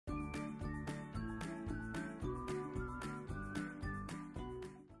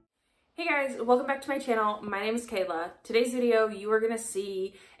Hey guys, welcome back to my channel. My name is Kayla. Today's video, you are gonna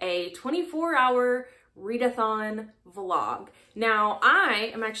see a 24-hour readathon vlog. Now,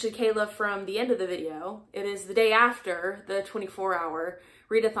 I am actually Kayla from the end of the video. It is the day after the 24-hour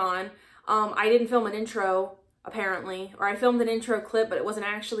readathon. I didn't film an intro, apparently, or I filmed an intro clip, but it wasn't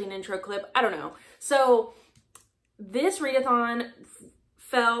actually an intro clip. I don't know. So, this readathon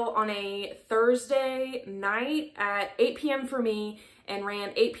fell on a Thursday night at 8 p.m. for me and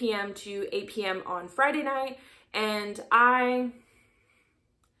ran 8 p.m. to 8 p.m. on Friday night. And I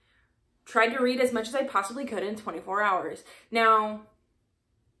tried to read as much as I possibly could in 24 hours. Now,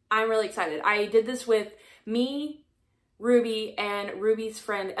 I'm really excited. I did this with me, Ruby, and Ruby's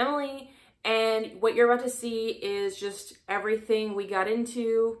friend Emily. And what you're about to see is just everything we got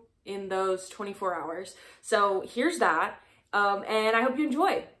into in those 24 hours. So here's that. And I hope you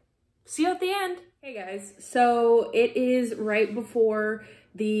enjoy. See you at the end. Hey guys, so it is right before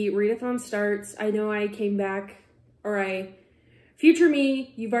the readathon starts. I know I came back, future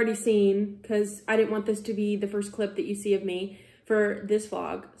me, you've already seen, because I didn't want this to be the first clip that you see of me for this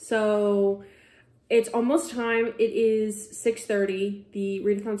vlog. So it's almost time. It is 6:30. The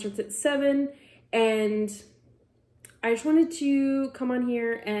readathon starts at 7, and I just wanted to come on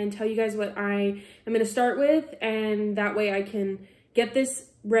here and tell you guys what I am going to start with, and that way I can get this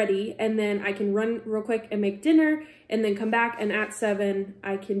ready, and then I can run real quick and make dinner, and then come back, and at 7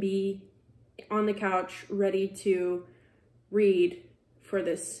 I can be on the couch ready to read for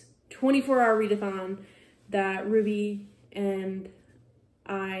this 24-hour readathon that Ruby and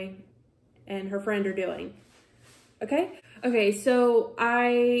I and her friend are doing. Okay, so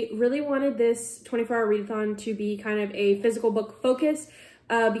I really wanted this 24-hour readathon to be kind of a physical book focus,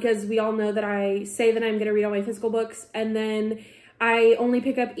 because we all know that I say that I'm going to read all my physical books, and then I only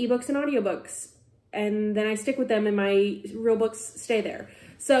pick up ebooks and audiobooks, and then I stick with them and my real books stay there.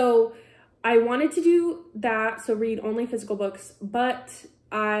 So I wanted to do that, so read only physical books, but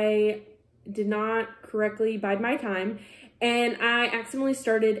I did not correctly bide my time, and I accidentally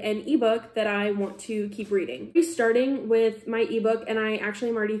started an ebook that I want to keep reading. I'm starting with my ebook, and I actually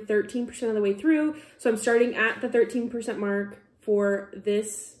am already 13% of the way through, so I'm starting at the 13% mark for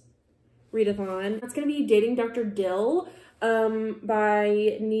this readathon. That's gonna be Dating Dr. Dill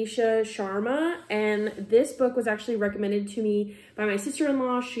by Nisha Sharma, and this book was actually recommended to me by my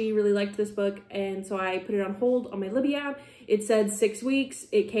sister-in-law. She really liked this book, and so I put it on hold on my Libby app. It said 6 weeks.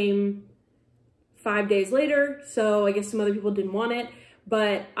 It came 5 days later, so I guess some other people didn't want it,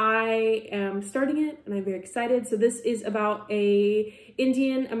 but I am starting it and I'm very excited. So this is about a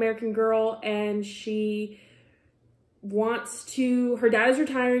Indian American girl, and she wants to, her dad is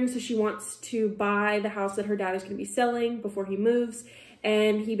retiring, so she wants to buy the house that her dad is going to be selling before he moves.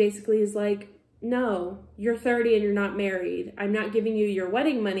 And he basically is like, no, you're 30 and you're not married. I'm not giving you your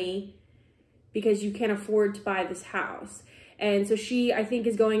wedding money because you can't afford to buy this house. And so she, I think,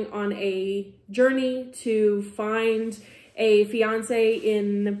 is going on a journey to find a fiance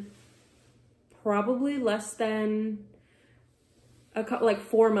in probably less than like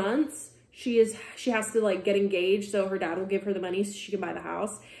 4 months. She has to like get engaged, so her dad will give her the money so she can buy the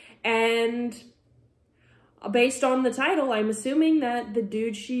house. And based on the title, I'm assuming that the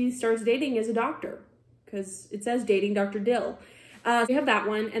dude she starts dating is a doctor, because it says Dating Dr. Dill. So we have that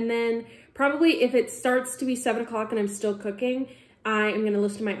one, and then probably if it starts to be 7 o'clock and I'm still cooking, I am going to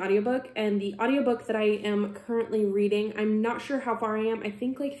listen to my audiobook. And the audiobook that I am currently reading, I'm not sure how far I am. I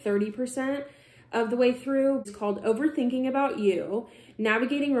think like 30% of the way through. It's called Overthinking About You,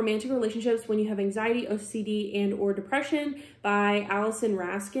 Navigating Romantic Relationships When You Have Anxiety, OCD, and or Depression by Allison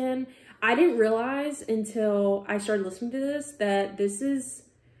Raskin. I didn't realize until I started listening to this that this is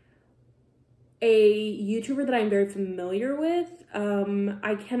a YouTuber that I'm very familiar with.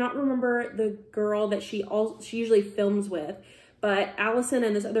 I cannot remember the girl that she usually films with, but Allison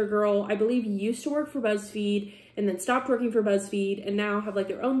and this other girl, I believe, used to work for BuzzFeed and then stopped working for BuzzFeed and now have like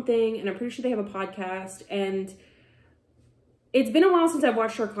their own thing, and I'm pretty sure they have a podcast. And it's been a while since I've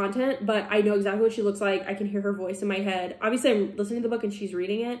watched her content, but I know exactly what she looks like. I can hear her voice in my head. Obviously, I'm listening to the book and she's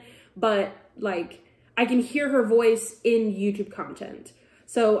reading it, but like I can hear her voice in YouTube content.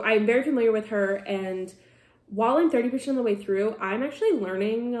 So I'm very familiar with her, and while I'm 30% of the way through, I'm actually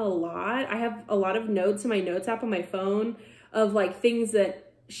learning a lot. I have a lot of notes in my notes app on my phone of like things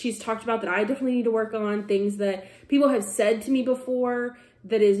that she's talked about that I definitely need to work on, things that people have said to me before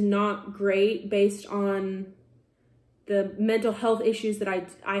that is not great based on the mental health issues that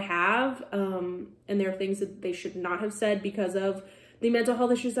I have. And there are things that they should not have said because of the mental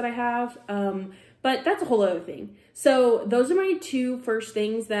health issues that I have. But that's a whole other thing. So those are my two first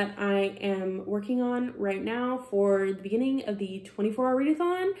things that I am working on right now for the beginning of the 24-hour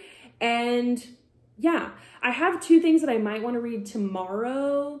readathon. And yeah, I have 2 things that I might want to read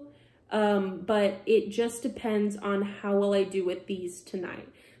tomorrow, but it just depends on how well I do with these tonight.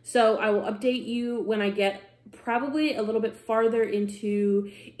 So I will update you when I get probably a little bit farther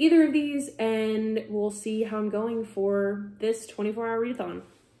into either of these, and we'll see how I'm going for this 24-hour readathon.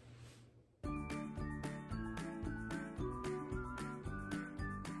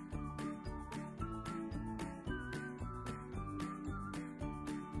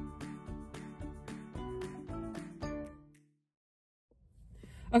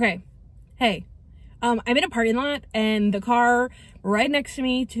 Okay, hey, I'm in a parking lot, and the car right next to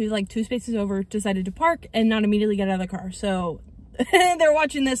me, to like 2 spaces over, decided to park and not immediately get out of the car. So they're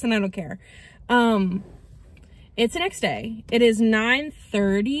watching this and I don't care. It's the next day. It is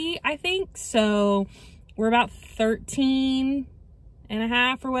 9:30, I think. So we're about 13 and a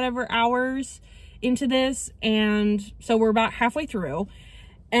half or whatever hours into this. And so we're about halfway through.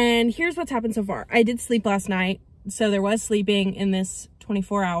 And here's what's happened so far. I did sleep last night, so there was sleeping in this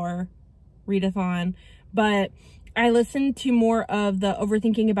 24-hour readathon, but I listened to more of the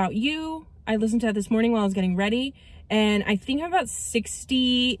Overthinking About You. I listened to that this morning while I was getting ready, and I think I'm about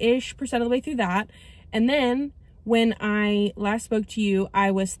 60-ish% of the way through that. And then when I last spoke to you,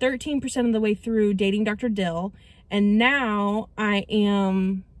 I was 13% of the way through Dating Dr. Dill, and now I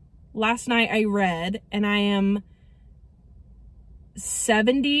am, last night I read, and I am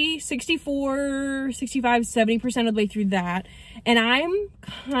 65-70% of the way through that, and I'm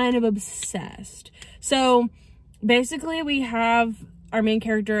kind of obsessed. So basically we have our main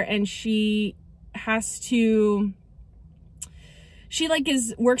character, and she like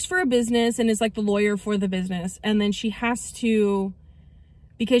works for a business and is like the lawyer for the business, and then she has to,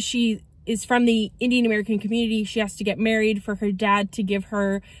 because she is from the Indian American community, she has to get married for her dad to give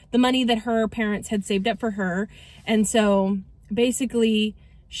her the money that her parents had saved up for her. And so basically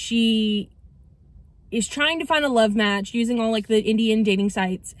she is trying to find a love match using all like the Indian dating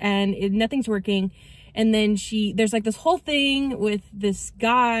sites, and nothing's working. And then there's like this whole thing with this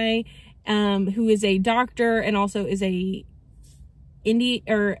guy who is a doctor and also is an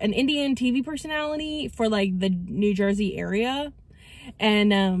Indian TV personality for like the New Jersey area.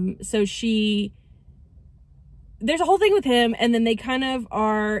 And so there's a whole thing with him, and then they kind of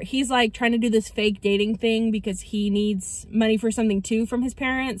he's like trying to do this fake dating thing because he needs money for something too from his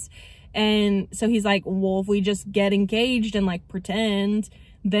parents. And so he's like, well, if we just get engaged and like pretend,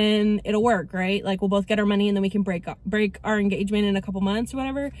 then it'll work, right? Like we'll both get our money and then we can break our engagement in a couple months or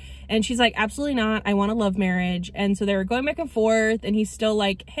whatever. And she's like, absolutely not, I want a love marriage. And so they're going back and forth, and he's still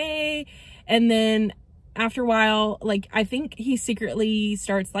like, hey. And then after a while, like, I think he secretly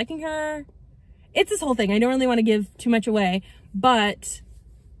starts liking her. It's this whole thing. I don't really want to give too much away, but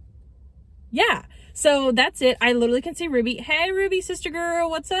yeah. So that's it. I literally can see Ruby. Hey, Ruby, sister girl,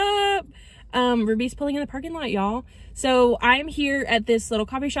 what's up? Ruby's pulling in the parking lot, y'all. So I'm here at this little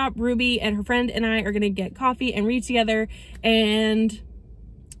coffee shop. Ruby and her friend and I are going to get coffee and read together. And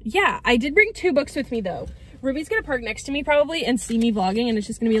yeah, I did bring 2 books with me though. Ruby's going to park next to me probably and see me vlogging, and it's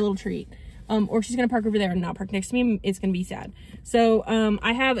just going to be a little treat. Or she's going to park over there and not park next to me. It's going to be sad. So,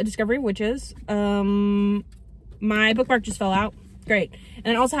 I have A Discovery of Witches. My bookmark just fell out. Great.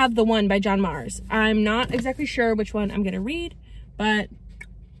 And I also have The One by John Mars. I'm not exactly sure which one I'm going to read, but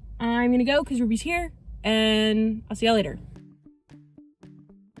I'm going to go because Ruby's here, and I'll see y'all later.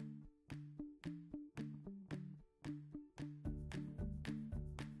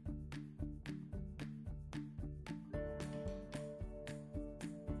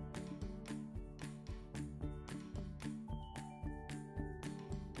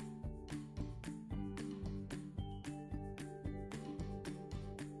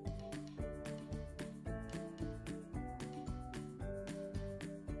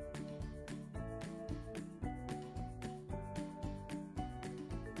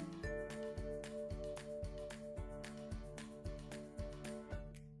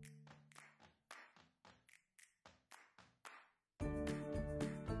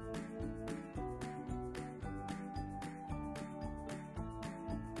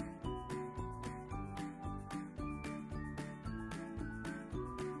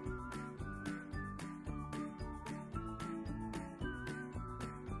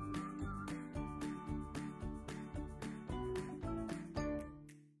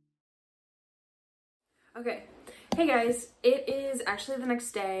 Okay, hey guys, it is actually the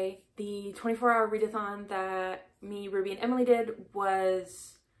next day. The 24-hour readathon that me, Ruby, and Emily did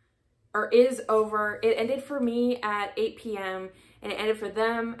is over. It ended for me at 8 p.m. and it ended for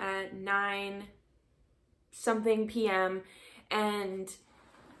them at 9 something p.m. And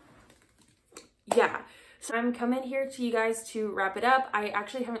yeah, So I'm coming here to you guys to wrap it up. I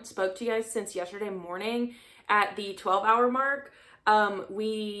actually haven't spoke to you guys since yesterday morning at the 12-hour mark.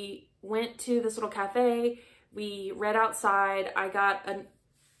 We went to this little cafe. We read outside. I got an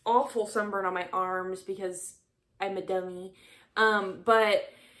awful sunburn on my arms because I'm a dummy. But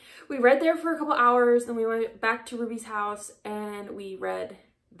we read there for a couple hours, then we went back to Ruby's house and we read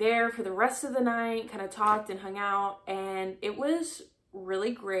there for the rest of the night, kind of talked and hung out, and it was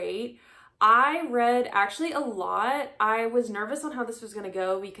really great. I read actually a lot. I was nervous on how this was going to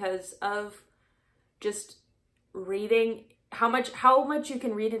go because of just reading. How much you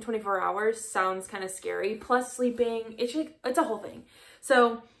can read in 24 hours sounds kind of scary, plus sleeping. It's a whole thing.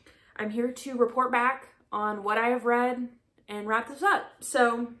 So I'm here to report back on what I have read and wrap this up.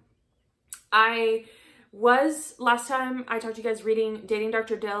 So last time I talked to you guys reading Dating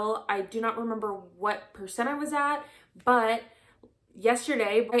Dr. Dill. I do not remember what percent I was at, but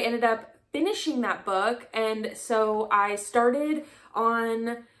yesterday I ended up finishing that book. And so I started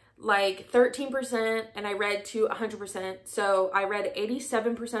on like 13% and I read to 100%. So I read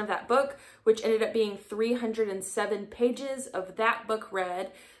 87% of that book, which ended up being 307 pages of that book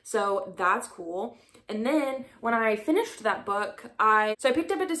read. So that's cool. And then when I finished that book, I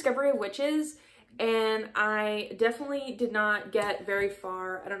picked up A Discovery of Witches, and I definitely did not get very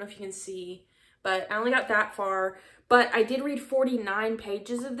far. I don't know if you can see, but I only got that far. But I did read 49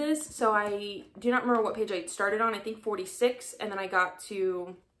 pages of this, so I do not remember what page I started on. I think 46, and then I got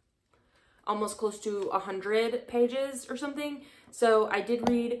to almost close to 100 pages or something. So I did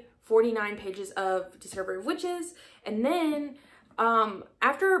read 49 pages of Discovery of Witches, and then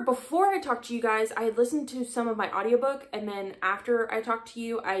before I talked to you guys, I had listened to some of my audiobook, and then after I talked to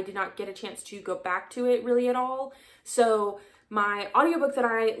you, I did not get a chance to go back to it really at all. So my audiobook that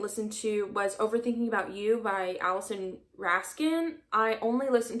I listened to was Overthinking About You by Allison Raskin. I only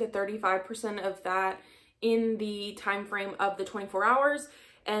listened to 35% of that in the time frame of the 24 hours,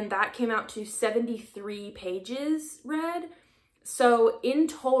 and that came out to 73 pages read. So in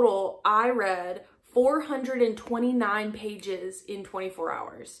total, I read 429 pages in 24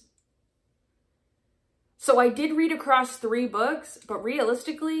 hours. So I did read across 3 books, but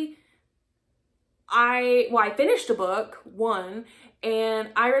realistically, I finished a book, 1, and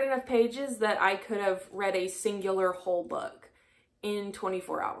I read enough pages that I could have read a singular whole book in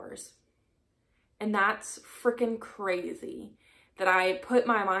 24 hours. And that's freaking crazy that I put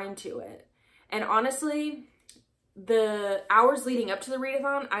my mind to it. And honestly, the hours leading up to the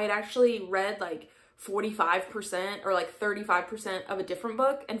readathon, I had actually read like 45% or like 35% of a different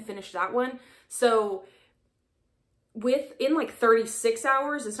book and finished that one. So in like 36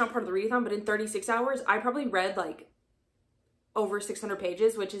 hours, it's not part of the readathon, but in 36 hours, I probably read like over 600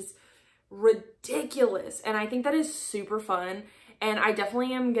 pages, which is ridiculous. And I think that is super fun. And I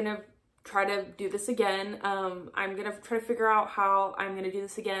definitely am going to try to do this again. I'm going to try to figure out how I'm going to do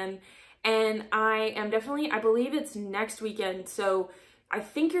this again. And I believe it's next weekend. So I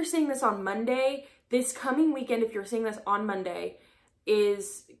think you're seeing this on Monday. This coming weekend, if you're seeing this on Monday,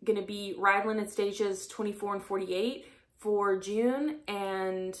 is going to be Raglan and Stasia's 24 and 48 for June.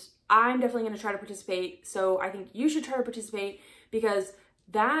 And I'm definitely going to try to participate. So I think you should try to participate because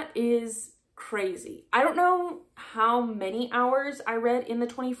that is crazy. I don't know how many hours I read in the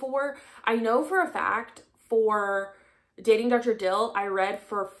 24. I know for a fact for Dating Dr. Dill, I read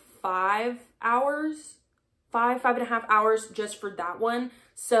for 5 hours, 5.5 hours just for that one.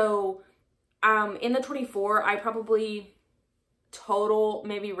 So in the 24, I probably total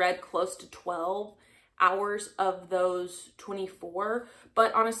maybe read close to 12 hours of those 24.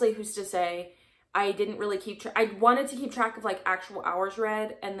 But honestly, who's to say? I didn't really keep track. I wanted to keep track of like actual hours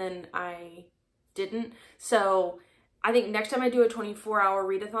read, and then I didn't. So I think next time I do a 24-hour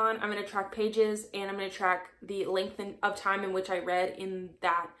readathon, I'm going to track pages and I'm going to track the length of time in which I read in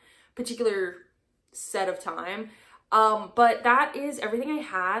that particular set of time. But that is everything I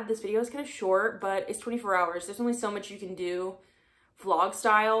had. This video is kind of short, but it's 24 hours. There's only so much you can do vlog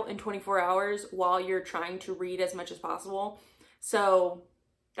style in 24 hours while you're trying to read as much as possible. So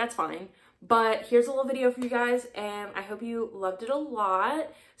that's fine. But here's a little video for you guys, and I hope you loved it a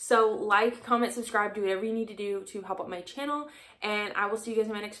lot. So like, comment, subscribe, do whatever you need to do to help out my channel, and I will see you guys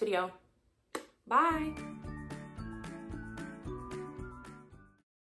in my next video. Bye!